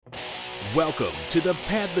Welcome to the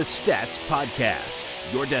Pad the Stats podcast,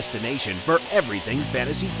 your destination for everything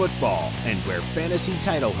fantasy football and where fantasy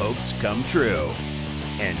title hopes come true.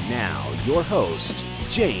 And now, your host,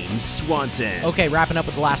 James Swanson. Okay, wrapping up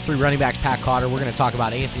with the last three running backs, Pat Cotter. We're going to talk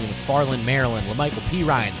about Anthony McFarland, Maryland, Lamical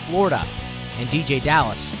Perine, Florida, and DeeJay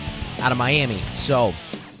Dallas out of Miami. So,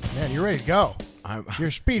 man, you're ready to go.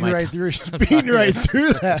 You're speeding right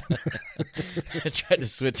through that. I tried to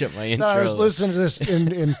switch up my intro. No, I was listening to this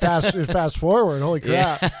in fast forward. Holy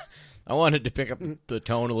crap. Yeah. I wanted to pick up the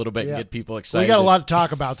tone a little bit and get people excited. We got a lot to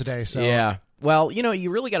talk about today. So yeah. Well, you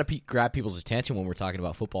really got to grab people's attention when we're talking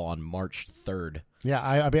about football on March 3rd. Yeah,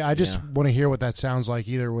 I just want to hear what that sounds like,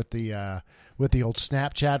 either with the old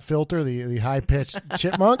Snapchat filter, the high pitched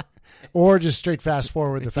chipmunk, or just straight fast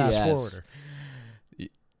forward, the fast forwarder.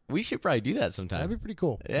 We should probably do that sometime. That'd be pretty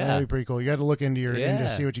cool. Yeah, that'd be pretty cool. You got to look into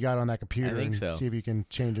into see what you got on that computer and see if you can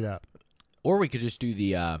change it up. Or we could just do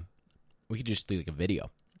like a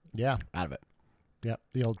video. Yeah, out of it. Yep,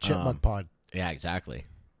 the old chipmunk pod. Yeah, exactly.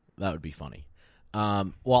 That would be funny.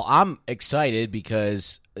 Well, I'm excited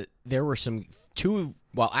because there were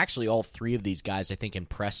actually all three of these guys I think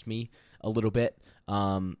impressed me a little bit,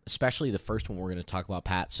 especially the first one we're going to talk about,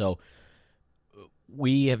 Pat. So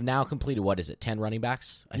we have now completed, 10 running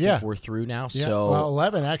backs? I think we're through now. Yeah. So, well,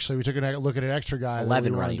 11 actually. We took a look at an extra guy.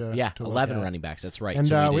 11 running backs. That's right. And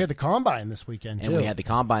so we had the combine this weekend, too. And we had the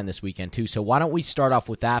combine this weekend, too. So why don't we start off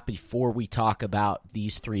with that before we talk about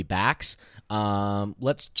these three backs?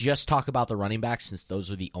 Let's just talk about the running backs, since those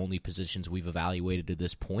are the only positions we've evaluated to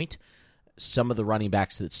this point. Some of the running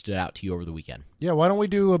backs that stood out to you over the weekend. Yeah, why don't we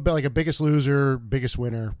do a biggest loser, biggest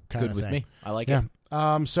winner kind of thing? Good with me. I like it.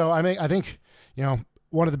 So I think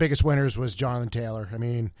one of the biggest winners was Jonathan Taylor. I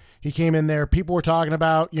mean, he came in there. People were talking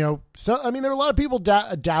about, there were a lot of people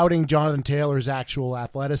doubting Jonathan Taylor's actual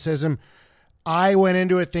athleticism. I went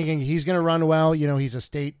into it thinking he's going to run well. He was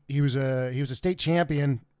a state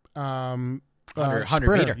champion. 100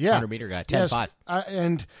 meter guy, 10.5.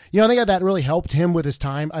 And I think that really helped him with his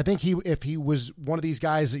time. I think if he was one of these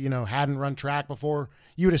guys that hadn't run track before,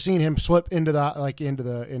 you would have seen him slip into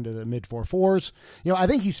the mid 4.4s. I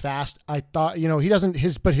think he's fast. I thought he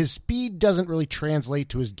doesn't but his speed doesn't really translate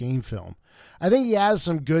to his game film. I think he has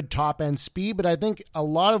some good top end speed, but I think a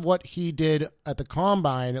lot of what he did at the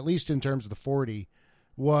combine, at least in terms of the 40,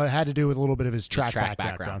 had to do with a little bit of his track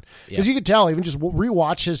background. Because you could tell, even just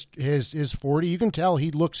rewatch his 40, you can tell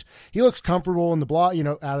he looks comfortable in the block,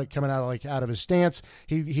 coming out of his stance.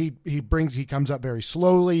 He comes up very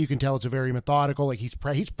slowly. You can tell it's a very methodical. Like he's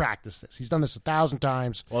practiced this. He's done this 1,000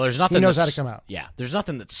 times. Well, there's nothing. He knows how to come out. Yeah, there's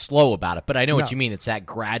nothing that's slow about it. But I know what you mean. It's that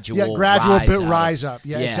gradual rise up.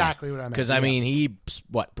 Yeah, exactly what I meant. Because I mean, he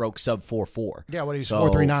broke sub 4.4. Yeah, he's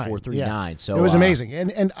 4.39. 4.39. Yeah. So it was amazing.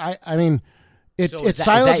 And I mean. It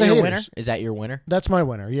silenced the haters. Winner? Is that your winner? That's my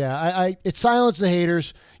winner. Yeah, it silenced the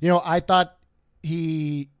haters. I thought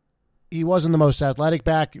he wasn't the most athletic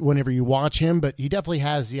back whenever you watch him, but he definitely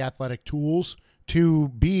has the athletic tools to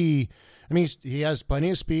be. I mean, he has plenty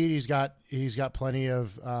of speed. He's got plenty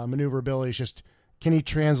of maneuverability. It's just, can he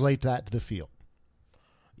translate that to the field?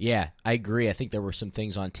 Yeah, I agree. I think there were some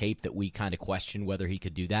things on tape that we kind of questioned whether he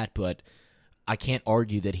could do that, but I can't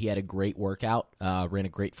argue that he had a great workout, ran a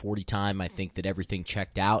great 40 time. I think that everything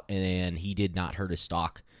checked out, and he did not hurt his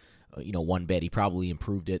stock, one bit. He probably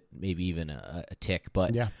improved it, maybe even a tick.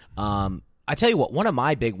 But yeah. I tell you what, one of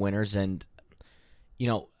my big winners, and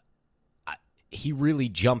he really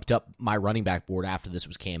jumped up my running back board after this,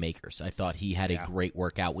 was Cam Akers. I thought he had a great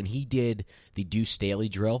workout. When he did the Deuce Staley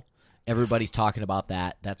drill, everybody's talking about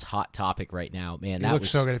that. That's hot topic right now, man. That looks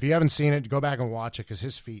so good. If you haven't seen it, go back and watch it, because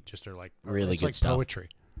his feet just are really good stuff. Poetry.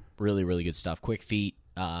 Really, really good stuff. Quick feet,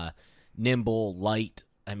 nimble, light.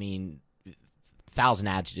 I mean, 1,000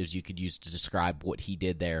 adjectives you could use to describe what he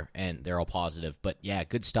did there, and they're all positive. But yeah,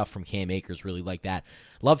 good stuff from Cam Akers. Really like that.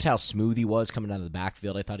 Loved how smooth he was coming out of the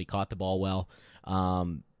backfield. I thought he caught the ball well.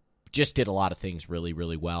 Just did a lot of things really,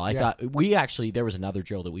 really well. I thought there was another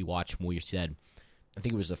drill that we watched when we said, I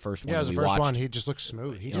think it was the first one. Yeah, it was the first one. He just looks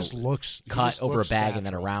smooth. He just looks cut over a bag natural. And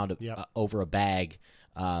then around over a bag,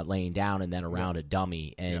 laying down, and then around a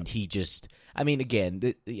dummy. And he just, I mean,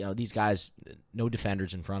 again, these guys, no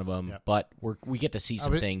defenders in front of them, but we get to see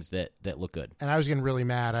some things that look good. And I was getting really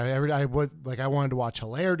mad. I wanted to watch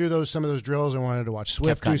Hilaire do some of those drills. I wanted to watch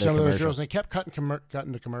Swift do some of those drills, and they kept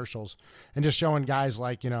cutting to commercials and just showing guys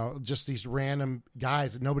just these random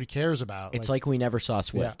guys that nobody cares about. It's like we never saw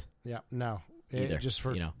Swift. Yeah, no. Either, just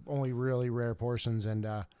for only really rare portions. And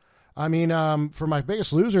for my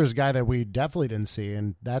biggest loser is a guy that we definitely didn't see,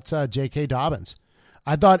 and that's J.K. Dobbins.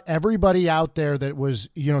 I thought everybody out there that was,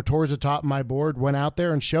 towards the top of my board went out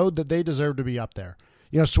there and showed that they deserved to be up there.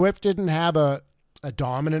 Swift didn't have a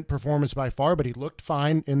dominant performance by far, but he looked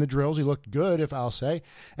fine in the drills. He looked good, if I'll say,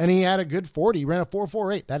 and he had a good 40. He ran a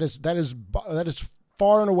 4.48. That is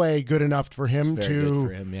far and away good enough for him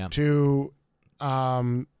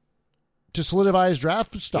to solidify his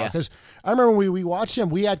draft stock. Because I remember when we watched him,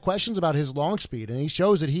 we had questions about his long speed, and he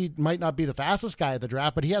shows that he might not be the fastest guy at the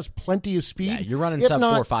draft, but he has plenty of speed. Yeah, you're running sub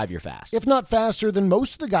 4.5, you're fast. If not faster than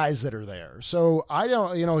most of the guys that are there. So I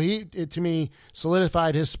don't, to me,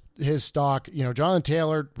 solidified his stock. Jonathan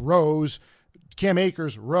Taylor rose, Cam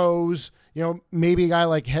Akers rose. Maybe a guy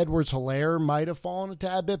like Edwards-Helaire might have fallen a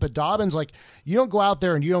tad bit, but Dobbins, you don't go out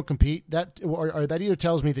there and you don't compete. That or that either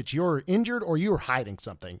tells me that you're injured or you're hiding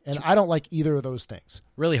something, and I don't like either of those things.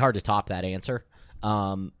 Really hard to top that answer.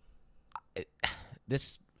 There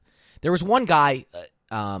was one guy,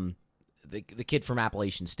 the kid from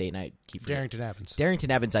Appalachian State, and I keep Darrington Evans. Darrington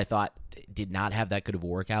Evans, I thought did not have that good of a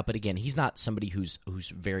workout, but again, he's not somebody who's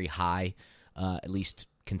very high, at least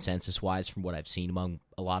consensus-wise from what I've seen among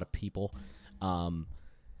a lot of people. But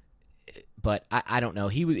I don't know.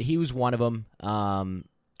 He was one of them.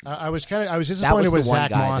 I was disappointed with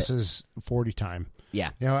Zach Moss's 40 time.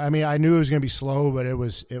 Yeah. I knew it was going to be slow, but it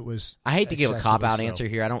was. I hate to give a cop-out answer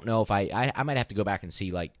here. I don't know if I might have to go back and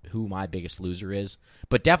see who my biggest loser is,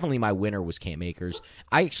 but definitely my winner was Cam Akers.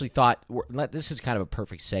 I actually thought this is kind of a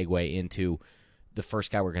perfect segue into the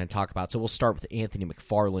first guy we're going to talk about. So we'll start with Anthony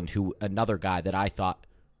McFarland, another guy that I thought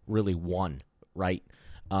really won, right?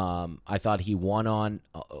 I thought he won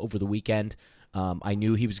over the weekend. I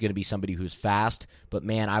knew he was going to be somebody who's fast, but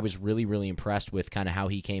man, I was really, really impressed with kind of how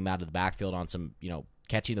he came out of the backfield on some,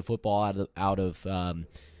 catching the football out of on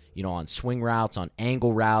swing routes, on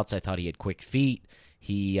angle routes. I thought he had quick feet.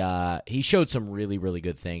 He showed some really, really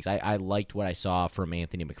good things. I liked what I saw from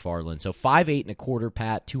Anthony McFarland. So 5'8" and a quarter,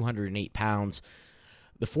 Pat, 208 pounds.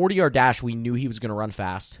 The 40-yard dash, we knew he was going to run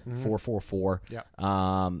fast, 4.44. Yeah.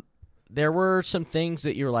 There were some things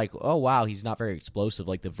that you're like, oh, wow, he's not very explosive,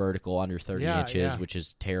 like the vertical under 30 inches, which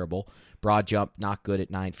is terrible. Broad jump, not good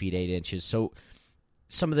at 9 feet, 8 inches. So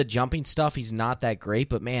some of the jumping stuff, he's not that great.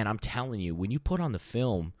 But, man, I'm telling you, when you put on the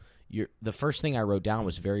film, the first thing I wrote down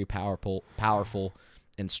was very powerful,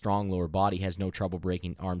 and strong lower body, has no trouble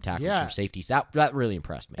breaking arm tackles from safeties. That really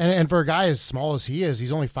impressed me. And for a guy as small as he is,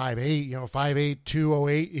 he's only 5'8", 5'8",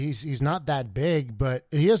 208. He's not that big, but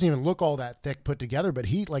he doesn't even look all that thick put together. But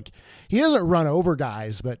he doesn't run over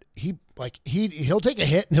guys, but he'll take a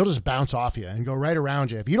hit and he'll just bounce off you and go right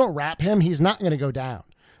around you. If you don't wrap him, he's not going to go down.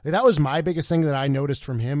 That was my biggest thing that I noticed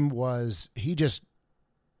from him was he has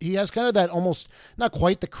kind of that almost not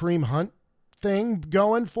quite the Kareem Hunt thing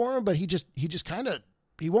going for him, but he just kind of.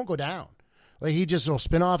 He won't go down. He'll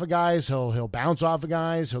spin off of guys. He'll bounce off of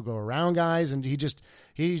guys. He'll go around guys, and he just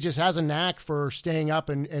has a knack for staying up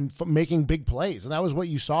and making big plays. And that was what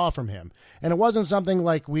you saw from him. And it wasn't something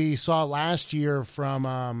like we saw last year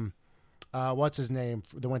from what's his name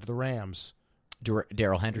that went to the Rams,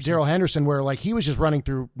 Darrell Henderson. Darrell Henderson, where he was just running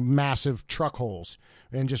through massive truck holes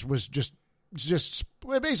and just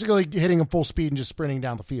basically hitting him full speed and just sprinting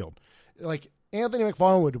down the field. Anthony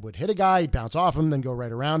McFarland would hit a guy, he'd bounce off him, then go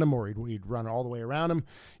right around him, or he'd run all the way around him.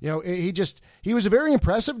 He was very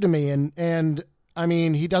impressive to me, and I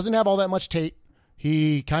mean, he doesn't have all that much tape.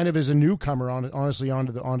 He kind of is a newcomer honestly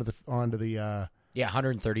onto the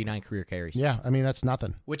 139 career carries. Yeah, I mean that's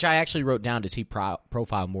nothing. Which I actually wrote down. Does he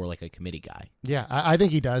profile more like a committee guy? Yeah, I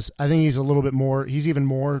think he does. I think he's a little bit more. He's even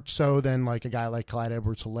more so than a guy like Clyde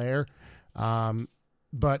Edwards-Helaire.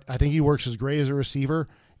 But I think he works as great as a receiver.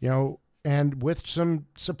 And with some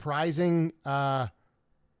surprising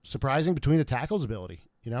between the tackles ability,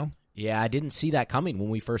 Yeah, I didn't see that coming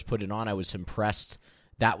when we first put it on. I was impressed.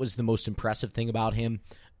 That was the most impressive thing about him.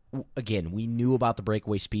 Again, we knew about the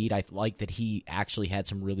breakaway speed. I like that he actually had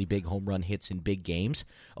some really big home run hits in big games.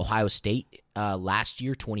 Ohio State, last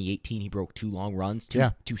year, 2018, he broke 2 long runs,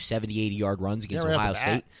 two 70, 80-yard runs against Ohio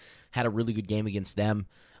State. Had a really good game against them.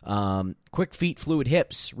 Quick feet, fluid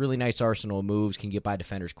hips, really nice arsenal of moves, can get by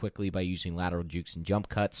defenders quickly by using lateral jukes and jump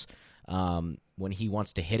cuts. When he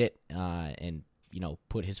wants to hit it and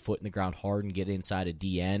put his foot in the ground hard and get inside a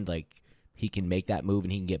D end, he can make that move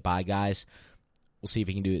and he can get by guys. We'll see if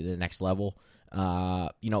he can do it at the next level.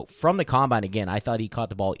 From the combine, again, I thought he caught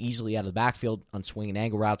the ball easily out of the backfield on swing and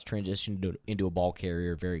angle routes, transitioned into a ball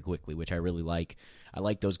carrier very quickly, which I really like. I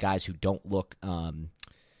like those guys who don't look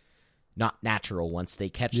not natural once they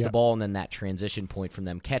catch the ball, and then that transition point from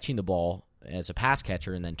them catching the ball as a pass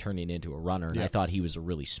catcher and then turning into a runner. And Yep. I thought he was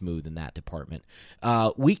really smooth in that department.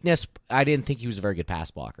 Weakness, I didn't think he was a very good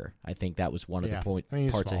pass blocker. I think that was one of the parts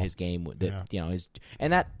small. of his game that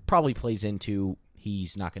and that probably plays into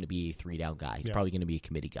he's not going to be a 3-down guy. He's probably going to be a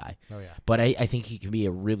committee guy. Oh yeah. But I think he can be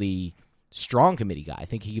a really strong committee guy. I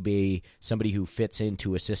think he could be somebody who fits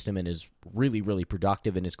into a system and is really, really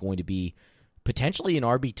productive and is going to be potentially an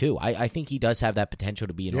RB2. I think he does have that potential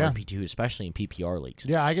to be an RB2, especially in PPR leagues.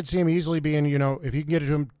 Yeah, I could see him easily being, if you can get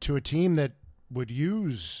him to a team that would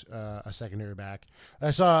use a secondary back.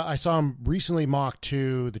 I saw him recently mocked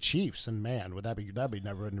to the Chiefs, and man, that'd be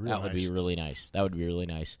never real That would nice. be really nice. That would be really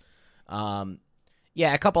nice.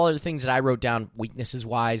 Yeah, a couple other things that I wrote down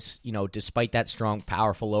weaknesses-wise, despite that strong,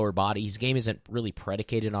 powerful lower body, his game isn't really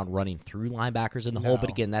predicated on running through linebackers in the hole, but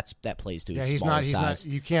again, that plays to his smaller size.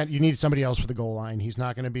 You need somebody else for the goal line. He's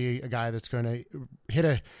not going to be a guy that's going to hit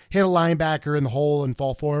a linebacker in the hole and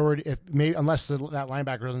fall forward. Unless that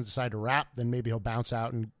linebacker doesn't decide to wrap, then maybe he'll bounce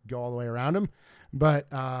out and go all the way around him. But,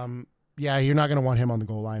 you're not going to want him on the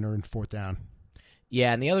goal line or in fourth down.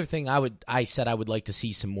 Yeah, and the other thing I said I would like to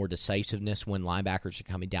see some more decisiveness when linebackers are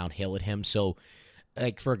coming downhill at him. So,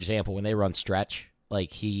 for example, when they run stretch,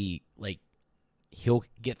 he'll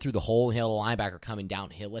get through the hole and he'll have a linebacker coming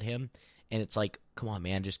downhill at him, and it's like, come on,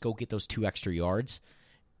 man, just go get those 2 extra yards,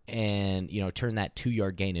 and turn that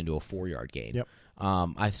 2-yard gain into a 4-yard gain. Yep.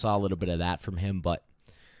 I saw a little bit of that from him, but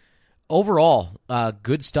overall,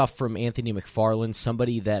 good stuff from Anthony McFarland,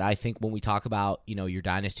 somebody that I think when we talk about, your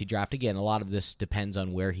dynasty draft, again, a lot of this depends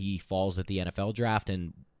on where he falls at the NFL draft,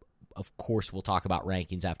 and of course we'll talk about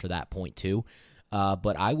rankings after that point too.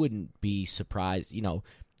 But I wouldn't be surprised,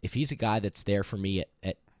 if he's a guy that's there for me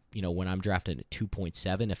at when I'm drafting at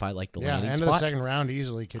 2.7, if I like the landing end spot. of the second round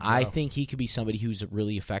easily could go. I think he could be somebody who's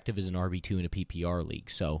really effective as an RB2 in a PPR league.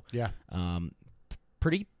 So,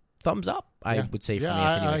 pretty thumbs up, I would say, from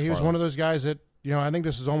Anthony McFarland. He was one of those guys that, I think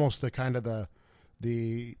this is almost the kind of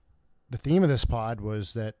the theme of this pod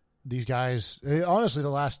was that these guys, honestly, the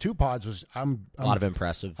last 2 pods was a lot of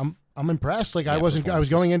impressive. I'm impressed. I was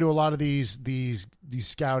going into a lot of these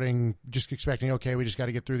scouting just expecting, okay, we just got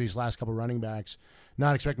to get through these last couple running backs,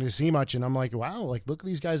 not expecting to see much, and I'm like, wow, look at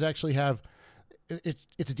these guys actually have. It's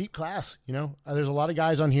a deep class, There's a lot of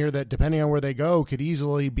guys on here that, depending on where they go, could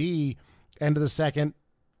easily be end of the second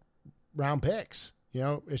round picks.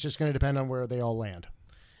 It's just going to depend on where they all land.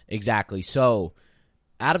 Exactly. So,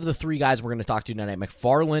 out of the 3 guys we're going to talk to tonight,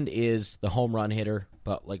 McFarland is the home run hitter,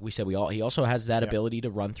 but like we said, he also has that ability to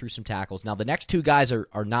run through some tackles. Now, the next 2 guys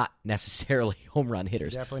are not necessarily home run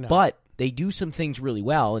hitters, definitely not. But they do some things really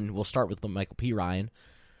well, and we'll start with Lamical Perine.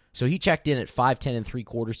 So he checked in at 5'10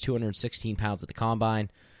 3/4, 216 pounds at the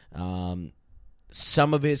combine.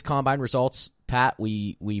 Some of his combine results, Pat,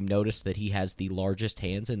 we noticed that he has the largest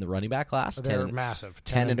hands in the running back class. They're massive.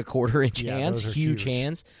 10 1/4 inch hands, huge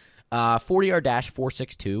hands. 40-yard dash,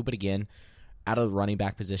 4.62, but again, out of the running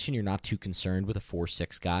back position, you're not too concerned with a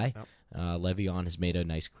 4.6 guy. Nope. Le'Veon has made a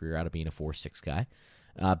nice career out of being a 4.6 guy.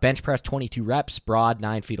 Bench press, 22 reps, broad,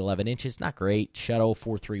 9 feet 11 inches, not great. Shuttle,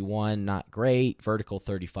 4.31, not great. Vertical,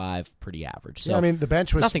 35, pretty average. So, the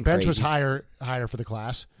bench was crazy. higher for the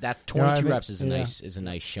class. That 22 reps is a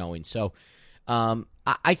nice showing. So,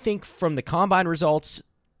 I think from the combine results,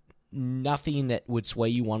 nothing that would sway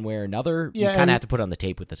you one way or another. You kind of have to put on the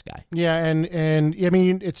tape with this guy. Yeah, and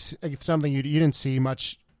it's something you didn't see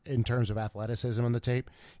much in terms of athleticism on the tape.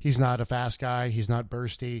 He's not a fast guy. He's not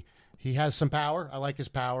bursty. He has some power. I like his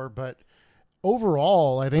power, but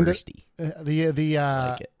overall, I think bursty.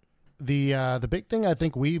 The big thing I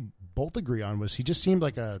think we both agree on was he just seemed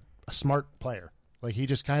like a smart player. Like he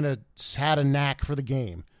just kind of had a knack for the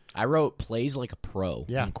game. I wrote plays like a pro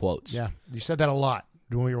in quotes. Yeah, you said that a lot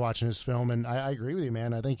when we were watching his film, and I agree with you,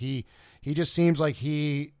 man. I think he just seems like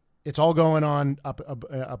it's all going on up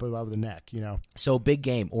above the neck, So big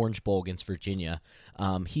game, Orange Bowl against Virginia.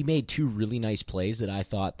 He made 2 really nice plays that I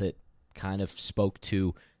thought that kind of spoke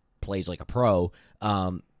to plays like a pro.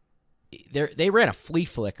 They ran a flea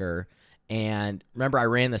flicker, and remember I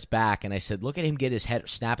ran this back, and I said, look at him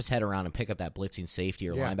snap his head around and pick up that blitzing safety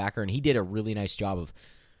or linebacker, and he did a really nice job of.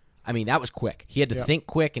 That was quick. He had to think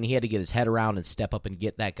quick, and he had to get his head around and step up and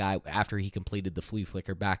get that guy after he completed the flea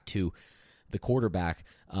flicker back to the quarterback,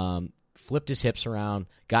 flipped his hips around,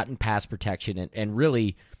 got in pass protection, and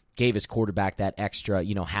really gave his quarterback that extra,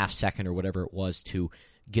 half second or whatever it was to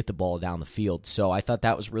get the ball down the field. So I thought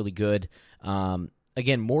that was really good.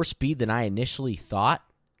 Again, more speed than I initially thought,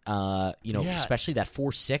 especially that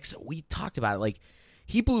 4.6. We talked about it. Like,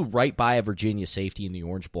 he blew right by a Virginia safety in the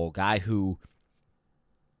Orange Bowl, guy who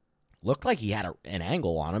looked like he had an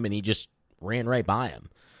angle on him, and he just ran right by him,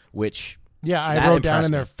 which Yeah, I That wrote down impressed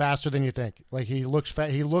in there me. faster than you think. Like he looks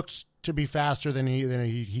to be faster than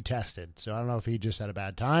he tested. So I don't know if he just had a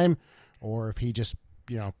bad time or if he just,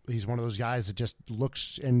 he's one of those guys that just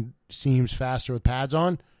looks and seems faster with pads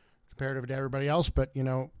on comparative to everybody else. But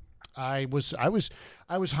I was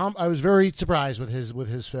very surprised with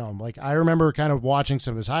his film. Like I remember kind of watching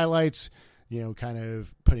some of his highlights, kind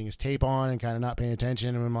of putting his tape on and kind of not paying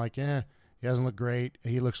attention. And I'm like, he doesn't look great.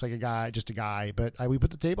 He looks like just a guy. But we put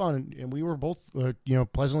the tape on, and we were both,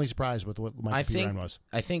 pleasantly surprised with what Michael Perine was.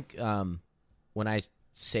 I think when I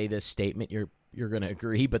say this statement, you're going to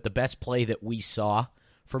agree. But the best play that we saw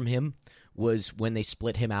from him was when they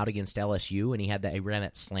split him out against LSU, and he ran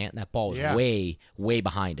that slant, and that ball was way, way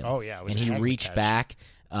behind him. Oh yeah, it was and he reached back,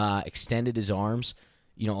 extended his arms,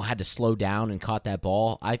 had to slow down and caught that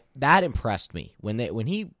ball. That impressed me when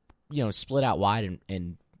he split out wide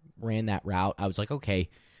and ran that route. I was like, okay,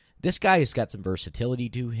 this guy has got some versatility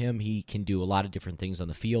to him. He can do a lot of different things on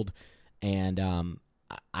the field, and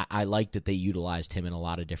I like that they utilized him in a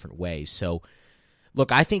lot of different ways. So,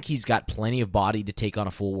 look, I think he's got plenty of body to take on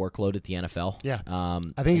a full workload at the NFL. Yeah,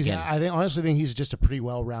 I honestly think he's just a pretty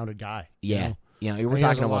well-rounded guy. Yeah, we're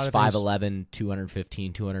talking almost 5'11",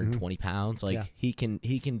 215, 220 pounds. Like he can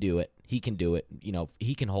do it. He can do it.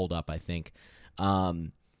 He can hold up. I think.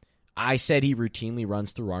 I said he routinely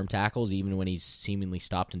runs through arm tackles even when he's seemingly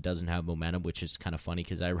stopped and doesn't have momentum, which is kind of funny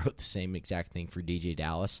because I wrote the same exact thing for DeeJay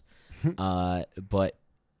Dallas. But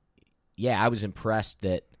yeah, I was impressed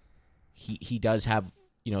that he does have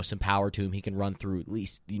some power to him. He can run through at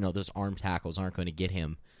least those arm tackles aren't going to get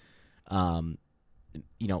him. Kind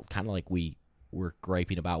of like we were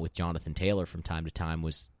griping about with Jonathan Taylor from time to time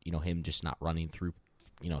was him just not running through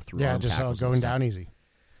through arm tackles. Just going down easy.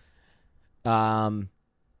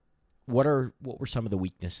 What were some of the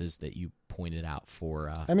weaknesses that you pointed out for?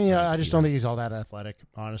 I just don't think he's all that athletic.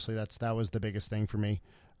 Honestly, that was the biggest thing for me.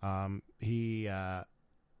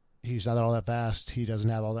 He's not all that fast. He doesn't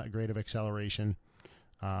have all that great of acceleration.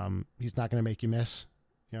 He's not going to make you miss.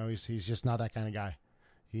 He's just not that kind of guy.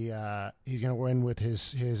 He's going to win with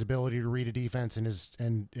his ability to read a defense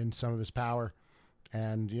and some of his power,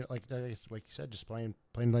 and like you said, just playing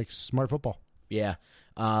like smart football. Yeah,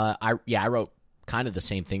 I wrote kind of the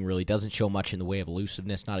same thing. Really doesn't show much in the way of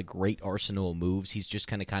elusiveness. Not a great arsenal of moves. He's just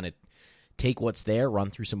kind of take what's there, run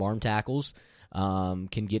through some arm tackles.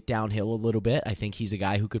 Can get downhill a little bit. I think he's a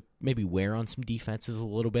guy who could maybe wear on some defenses a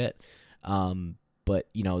little bit. But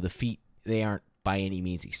the feet, they aren't by any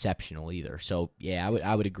means exceptional either. So yeah,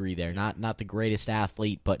 I would agree there. Not the greatest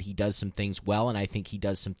athlete, but he does some things well, and I think he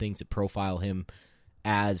does some things that profile him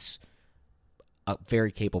as a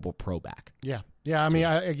very capable pro back. Yeah. I mean,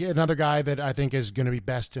 another guy that I think is going to be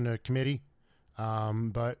best in a committee,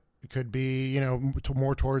 but it could be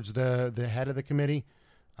more towards the head of the committee.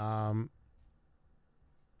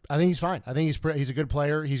 I think he's fine. I think he's a good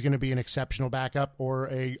player. He's going to be an exceptional backup or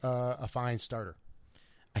a fine starter.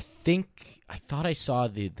 I thought I saw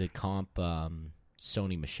the comp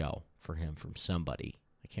Sony Michel for him from somebody.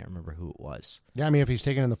 I can't remember who it was. Yeah, I mean, if he's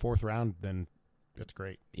taken in the 4th round, then that's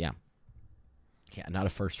great. Yeah, not a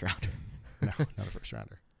first rounder. No, not a first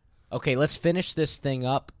rounder. Okay, let's finish this thing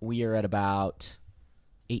up. We are at about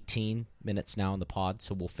 18 minutes now in the pod,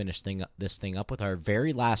 so we'll finish this thing up with our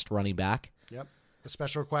very last running back. Yep. A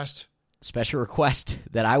special request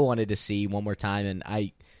that I wanted to see one more time, and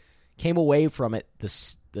I came away from it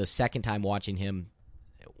the second time watching him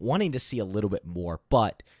wanting to see a little bit more,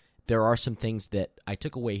 but there are some things that I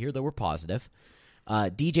took away here that were positive.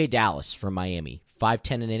 DeeJay Dallas from Miami,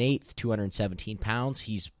 5'10 and an eighth, 217 pounds.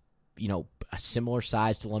 He's a similar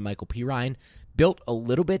size to Lamical Perine, built a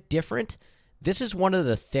little bit different. This is one of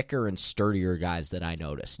the thicker and sturdier guys that I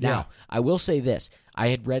noticed. Now, I will say this. I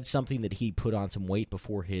had read something that he put on some weight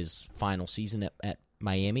before his final season at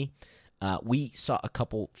Miami. We saw a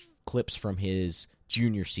couple clips from his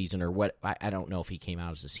junior season, or what, I don't know if he came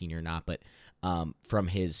out as a senior or not, but from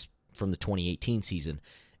the 2018 season.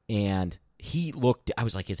 And he looked, I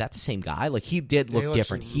was like, is that the same guy? Like, he did look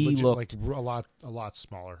different. He looked like a lot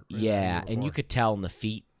smaller. Yeah, and you could tell in the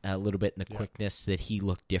feet a little bit in the quickness that he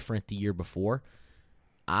looked different the year before.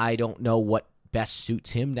 I don't know what best suits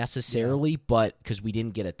him necessarily, but because we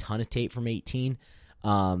didn't get a ton of tape from 18.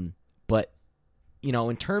 But,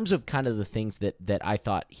 in terms of kind of the things that I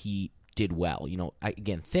thought he did well,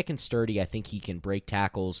 again, thick and sturdy. I think he can break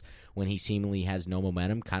tackles when he seemingly has no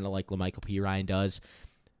momentum, kind of like Lamical Perine does.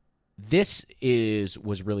 This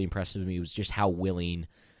was really impressive to me. It was just how willing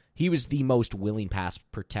He was the most willing pass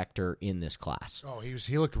protector in this class. Oh,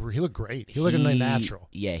 he looked great. He looked natural.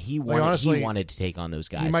 Yeah, he wanted to take on those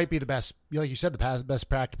guys. He might be the best, like you said, the best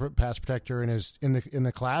pass protector in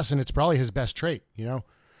the class, and it's probably his best trait. You know,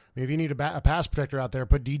 I mean, if you need a pass protector out there,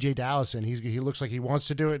 put DeeJay Dallas in. He looks like he wants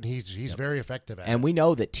to do it, and he's very effective at it. And we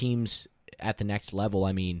know that teams at the next level,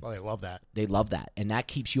 I mean, they love that. They love that, and that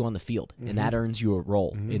keeps you on the field, and that earns you a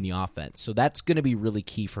role in the offense. So that's going to be really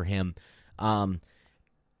key for him.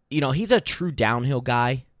 He's a true downhill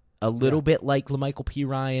guy, a little bit like Lamical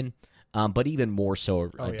Perine, but even more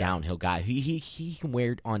so a downhill guy. He can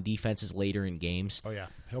wear it on defenses later in games. Oh, yeah.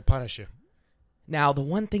 He'll punish you. Now, the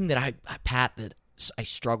one thing that I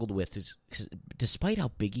struggled with is, 'cause despite how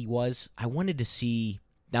big he was, I wanted to see.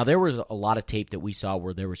 Now, there was a lot of tape that we saw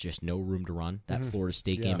where there was just no room to run. That Florida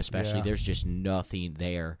State game especially, there's just nothing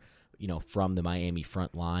there, from the Miami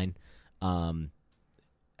front line.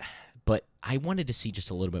 But I wanted to see just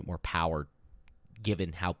a little bit more power,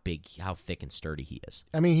 given how thick and sturdy he is.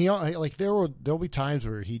 I mean, there'll be times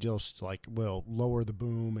where he just will lower the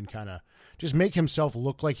boom and kind of just make himself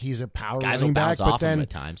look like he's a power running back. But then at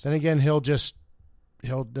times. Then again,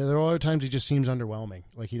 there are other times he just seems underwhelming.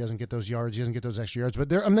 Like he doesn't get those yards, he doesn't get those extra yards.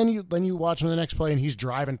 But and then you watch him the next play and he's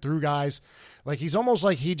driving through guys. Like he's almost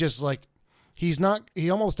like he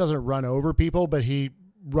almost doesn't run over people, but he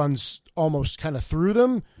runs almost kind of through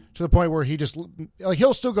them to the point where he just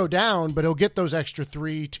he'll still go down, but he'll get those extra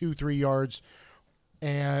 3 yards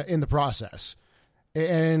in the process.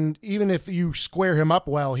 And even if you square him up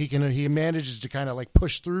well, he manages to kind of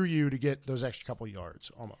push through you to get those extra couple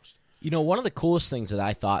yards almost. One of the coolest things that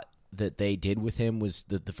I thought that they did with him was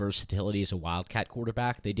the versatility as a Wildcat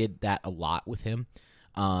quarterback. They did that a lot with him.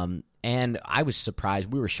 And I was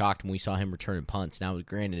surprised. We were shocked when we saw him returning punts. Now,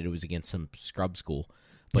 granted, it was against some scrub school,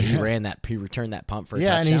 but he returned that punt for a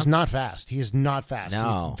touchdown. And he's not fast. He is not fast.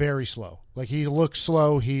 No. He's very slow. He looks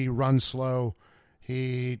slow. He runs slow.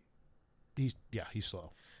 He's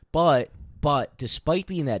slow. But despite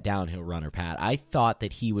being that downhill runner, Pat, I thought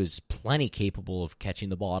that he was plenty capable of catching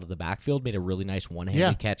the ball out of the backfield. Made a really nice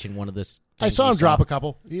one-handed catch in one of the. I saw him drop a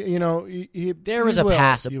couple. There was a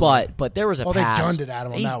pass, but there was a pass. They gunned it at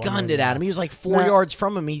him. He gunned it at him. He was 4 yards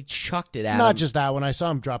from him. He chucked it at him. Not just that one. I saw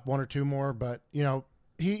him drop one or two more, but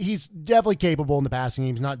he's definitely capable in the passing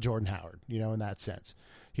game. He's not Jordan Howard, in that sense.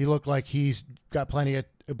 He looked like he's got plenty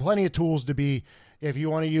of tools to be. If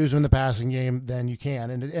you want to use him in the passing game, then you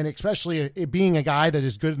can. And especially it being a guy that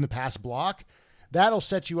is good in the pass block, that'll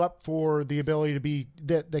set you up for the ability to be –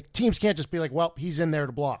 the teams can't just be like, well, he's in there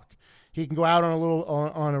to block. He can go out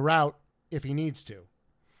on a route if he needs to,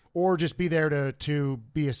 or just be there to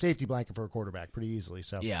be a safety blanket for a quarterback pretty easily.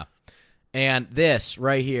 So yeah. And this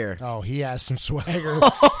right here. Oh, he has some swagger.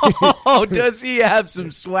 Oh, does he have some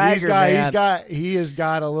swagger, man? He has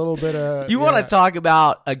got a little bit of... You want to talk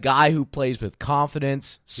about a guy who plays with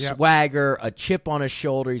confidence, swagger, a chip on his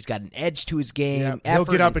shoulder. He's got an edge to his game. He'll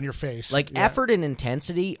get up in your face. Effort and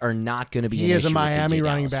intensity are not going to be an issue. He is a Miami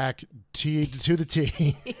running back to the T.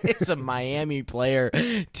 He is a Miami player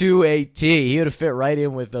to a T. He would have fit right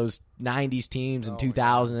in with those 90s teams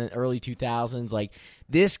and early 2000s.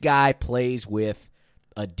 This guy plays with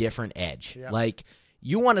a different edge. Yep.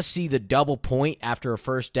 You want to see the double point after a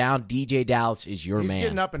first down, DeeJay Dallas is your man. He's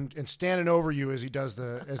getting up and standing over you as he does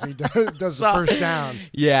the first down.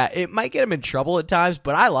 Yeah, it might get him in trouble at times,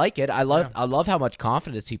 but I like it. I love how much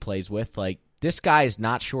confidence he plays with. This guy is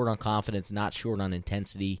not short on confidence, not short on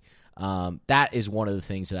intensity. That is one of the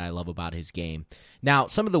things that I love about his game. Now,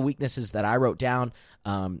 some of the weaknesses that I wrote down,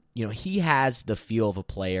 he has the feel of a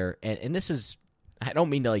player, and this is, I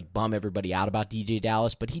don't mean to bum everybody out about DeeJay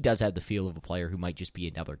Dallas, but he does have the feel of a player who might just be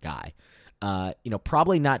another guy.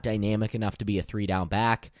 Probably not dynamic enough to be a 3-down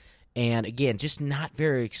back, and again, just not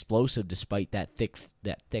very explosive despite that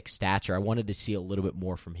thick stature. I wanted to see a little bit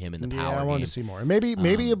more from him in the power game. I wanted to see more. Maybe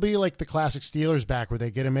it'll be like the classic Steelers back where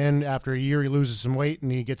they get him in after a year, he loses some weight,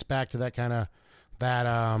 and he gets back to that kind of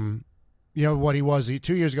what he was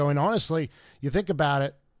 2 years ago. And honestly, you think about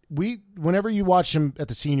it. Whenever you watch him at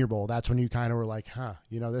the Senior Bowl, that's when you kind of were like,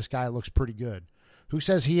 this guy looks pretty good. Who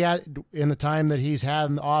says he had, in the time that he's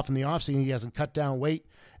had off in the offseason, he hasn't cut down weight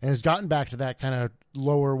and has gotten back to that kind of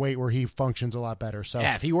lower weight where he functions a lot better. So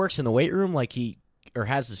yeah, if he works in the weight room or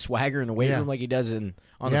has the swagger in the weight room like he does on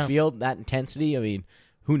the field, that intensity, I mean,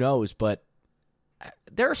 who knows? But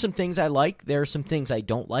there are some things I like. There are some things I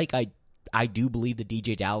don't like. I do believe that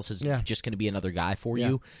DeeJay Dallas is just going to be another guy for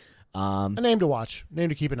you. A name to watch, name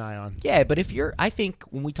to keep an eye on. Yeah, but I think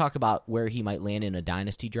when we talk about where he might land in a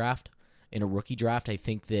dynasty draft, in a rookie draft, I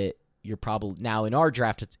think that you're probably, now in our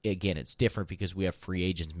draft, it's different because we have free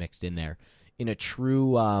agents mixed in there. in a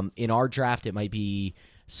true in our draft, it might be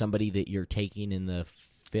somebody that you're taking in the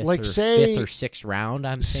fifth or sixth round.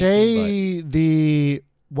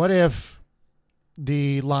 What if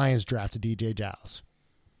the Lions drafted DeeJay Dallas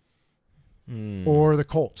or the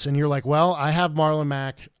Colts, and you're like, well, I have Marlon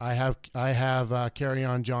Mack, I have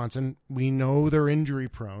Kerryon Johnson. We know they're injury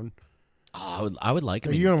prone. Oh, I would like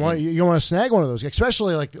him. You want to snag one of those,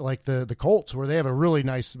 especially like the Colts, where they have a really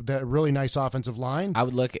nice offensive line. I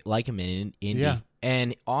would like him in Indy. Yeah.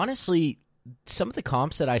 And honestly, some of the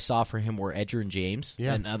comps that I saw for him were Edgerrin James,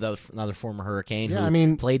 another former Hurricane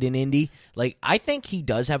who played in Indy. Like, I think he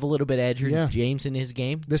does have a little bit of Edgerrin James in his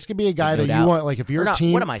game. This could be a guy that you want, like, if your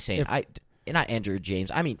team. What am I saying? Not Edgerrin James.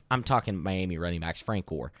 I mean, I'm talking Miami running backs, Frank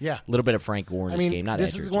Gore. Yeah. A little bit of Frank Gore in his game, not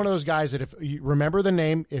This Edgerrin is one of those guys that, if you remember the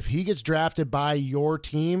name, if he gets drafted by your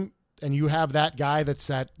team and you have that guy that's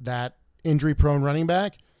that injury-prone running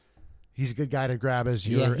back, he's a good guy to grab as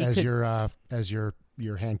your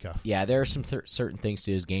handcuff. Yeah, there are some certain things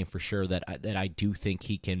to his game for sure that I do think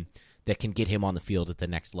can get him on the field at the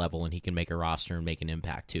next level, and he can make a roster and make an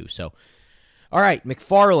impact too. So, all right,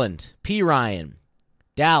 McFarland, Perine,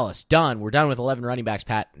 Dallas, done. We're done with 11 running backs,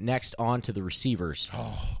 Pat. Next, on to the receivers.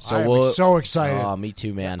 Oh, I'm so excited. Oh, me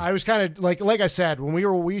too, man. I was kind of like I said, when we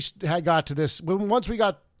got to this, once we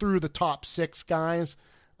got through the top 6 guys,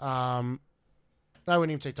 I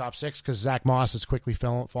wouldn't even say top 6 because Zach Moss is quickly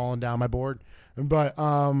falling down my board. But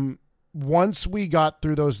once we got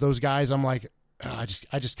through those guys, I'm like, I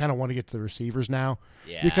just kind of want to get to the receivers now,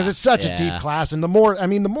 because it's such a deep class, and the more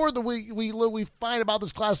that we find about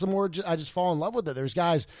this class, the more I just fall in love with it. There's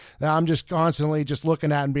guys that I'm just constantly just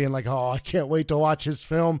looking at and being like, oh, I can't wait to watch his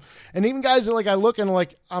film, and even guys that, like, I look and,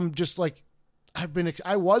 like, I'm just like,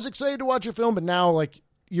 I was excited to watch your film, but now, like,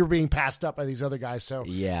 you're being passed up by these other guys. So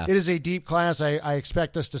it is a deep class. I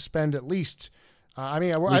expect us to spend at least. I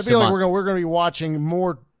feel like we're going to be watching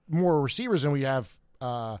more receivers than we have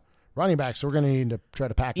running backs. So we're going to need to try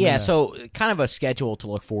to pack. Yeah. So kind of a schedule to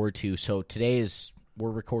look forward to. So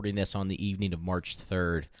we're recording this on the evening of March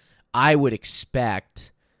 3rd. I would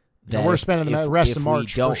expect that we're spending the rest of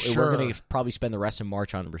March. For sure. We're going to probably spend the rest of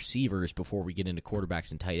March on receivers before we get into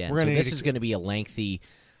quarterbacks and tight ends. So this is going to be a lengthy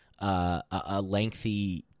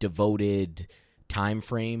devoted time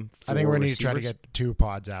frame for I think we're going to need receivers. to try to get 2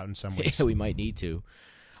 pods out in some ways. Yeah, we might need to.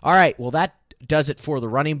 All right, well, that does it for the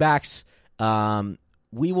running backs.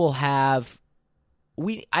 We will have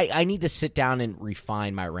I need to sit down and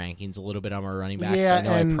refine my rankings a little bit on my running backs. Yeah, I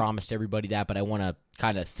know I promised everybody that, but I want to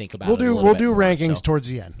kind of think about it a little bit. We'll do more, rankings towards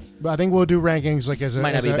the end. But I think we'll do rankings like as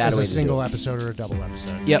a single episode or a double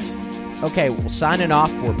episode. Yep. Okay, well, signing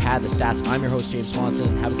off for Pad the Stats. I'm your host, James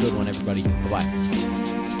Swanson. Have a good one, everybody. Bye-bye.